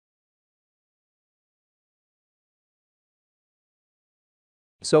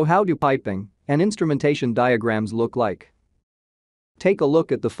So how do piping and instrumentation diagrams look like? Take a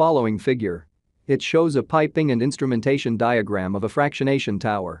look at the following figure. It shows a piping and instrumentation diagram of a fractionation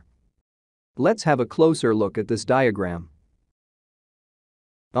tower. Let's have a closer look at this diagram.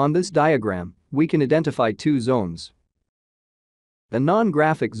 On this diagram, we can identify two zones. A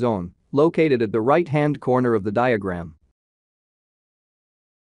non-graphic zone, located at the right-hand corner of the diagram,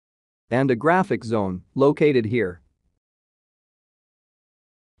 and a graphic zone, located here.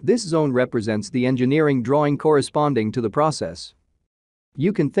 This zone represents the engineering drawing corresponding to the process.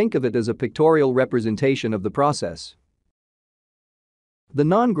 You can think of it as a pictorial representation of the process. The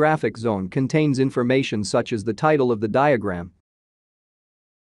non-graphic zone contains information such as the title of the diagram,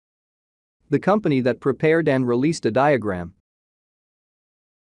 the company that prepared and released a diagram,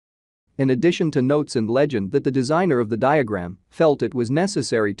 in addition to notes and legend that the designer of the diagram felt it was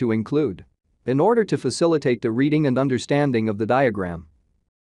necessary to include in order to facilitate the reading and understanding of the diagram.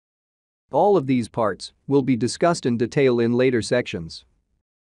 All of these parts will be discussed in detail in later sections.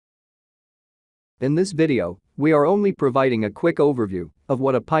 In this video, we are only providing a quick overview of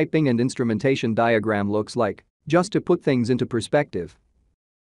what a piping and instrumentation diagram looks like, just to put things into perspective.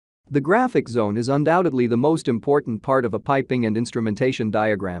 The graphic zone is undoubtedly the most important part of a piping and instrumentation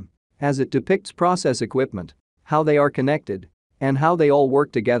diagram, as it depicts process equipment, how they are connected, and how they all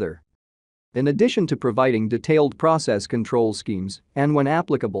work together. In addition to providing detailed process control schemes and, when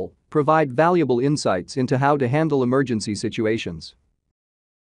applicable, provide valuable insights into how to handle emergency situations.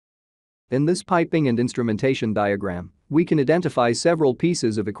 In this piping and instrumentation diagram, we can identify several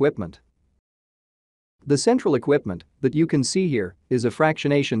pieces of equipment. The central equipment that you can see here is a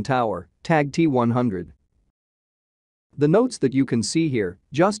fractionation tower, tagged T100. The notes that you can see here,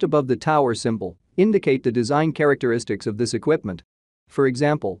 just above the tower symbol, indicate the design characteristics of this equipment. For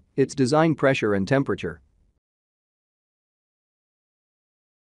example, its design pressure and temperature.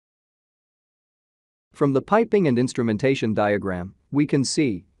 From the piping and instrumentation diagram, we can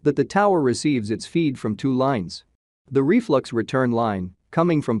see that the tower receives its feed from two lines. The reflux return line,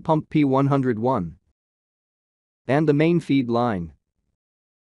 coming from pump P101, and the main feed line.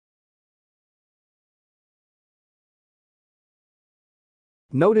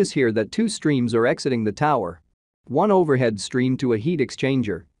 Notice here that two streams are exiting the tower. One overhead stream to a heat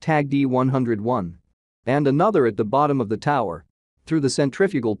exchanger, tagged E101, and another at the bottom of the tower, through the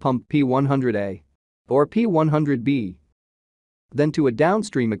centrifugal pump P100A or P100B. Then to a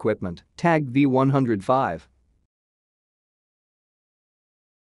downstream equipment, tagged V105.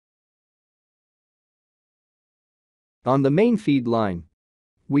 On the main feed line,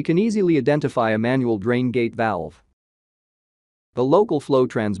 we can easily identify a manual drain gate valve, a local flow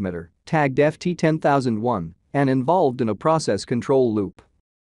transmitter, tagged FT10001, and involved in a process control loop,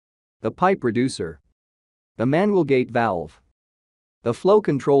 a pipe reducer, a manual gate valve, a flow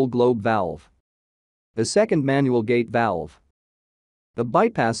control globe valve, a second manual gate valve, a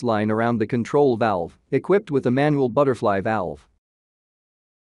bypass line around the control valve, equipped with a manual butterfly valve,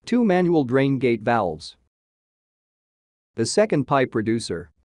 two manual drain gate valves, a second pipe reducer,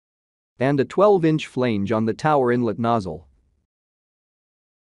 and a 12-inch flange on the tower inlet nozzle.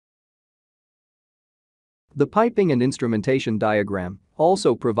 The piping and instrumentation diagram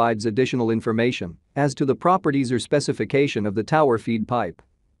also provides additional information as to the properties or specification of the tower feed pipe.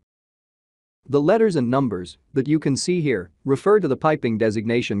 The letters and numbers that you can see here refer to the piping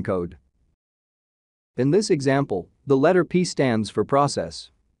designation code. In this example, the letter P stands for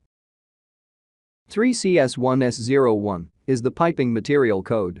process. 3CS1S01 is the piping material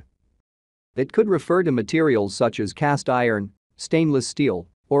code. It could refer to materials such as cast iron, stainless steel,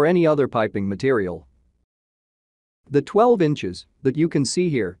 or any other piping material. The 12 inches that you can see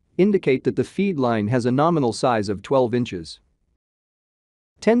here indicate that the feed line has a nominal size of 12 inches.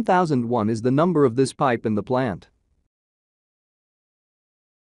 10,001 is the number of this pipe in the plant.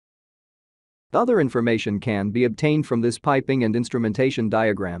 Other information can be obtained from this piping and instrumentation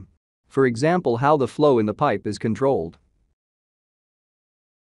diagram. For example, how the flow in the pipe is controlled.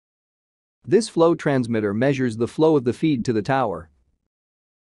 This flow transmitter measures the flow of the feed to the tower.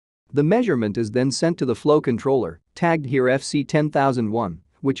 The measurement is then sent to the flow controller, tagged here FC10001,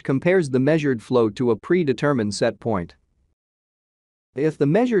 which compares the measured flow to a predetermined set point. If the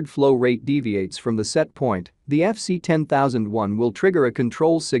measured flow rate deviates from the set point, the FC10001 will trigger a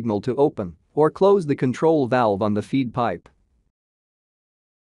control signal to open or close the control valve on the feed pipe.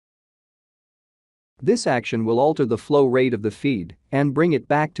 This action will alter the flow rate of the feed and bring it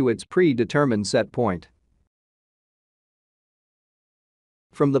back to its predetermined set point.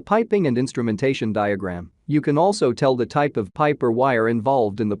 From the piping and instrumentation diagram, you can also tell the type of pipe or wire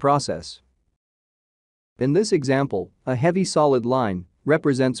involved in the process. In this example, a heavy solid line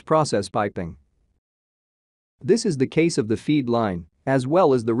represents process piping. This is the case of the feed line, as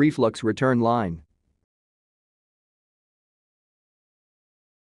well as the reflux return line.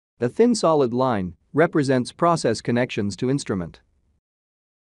 The thin solid line represents process connections to instrument.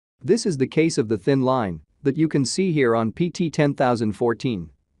 This is the case of the thin line that you can see here on PT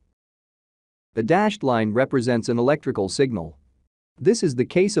 10014. The dashed line represents an electrical signal. This is the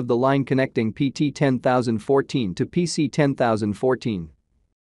case of the line connecting PT 10014 to PC 10014.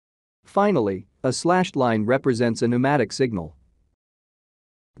 Finally, a slashed line represents a pneumatic signal.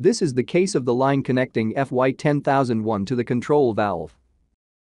 This is the case of the line connecting FY 10001 to the control valve.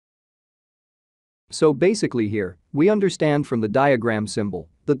 So basically here, we understand from the diagram symbol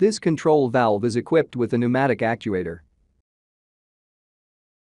that this control valve is equipped with a pneumatic actuator.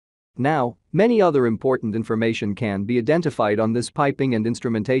 Now, many other important information can be identified on this piping and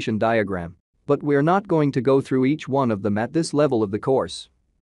instrumentation diagram, but we're not going to go through each one of them at this level of the course.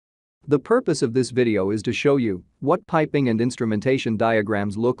 The purpose of this video is to show you what piping and instrumentation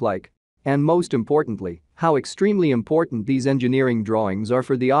diagrams look like, and most importantly, how extremely important these engineering drawings are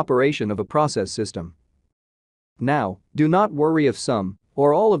for the operation of a process system. Now, do not worry if some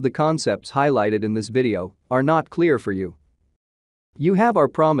or all of the concepts highlighted in this video are not clear for you. You have our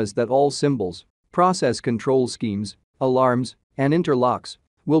promise that all symbols, process control schemes, alarms, and interlocks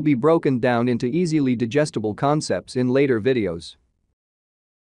will be broken down into easily digestible concepts in later videos.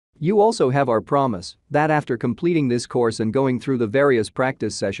 You also have our promise that after completing this course and going through the various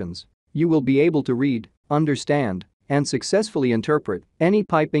practice sessions, you will be able to read, understand, and successfully interpret any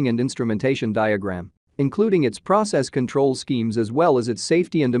piping and instrumentation diagram, including its process control schemes as well as its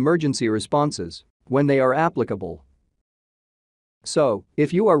safety and emergency responses when they are applicable. So,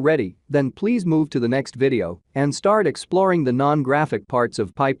 if you are ready, then please move to the next video and start exploring the non-graphic parts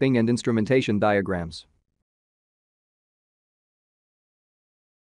of piping and instrumentation diagrams.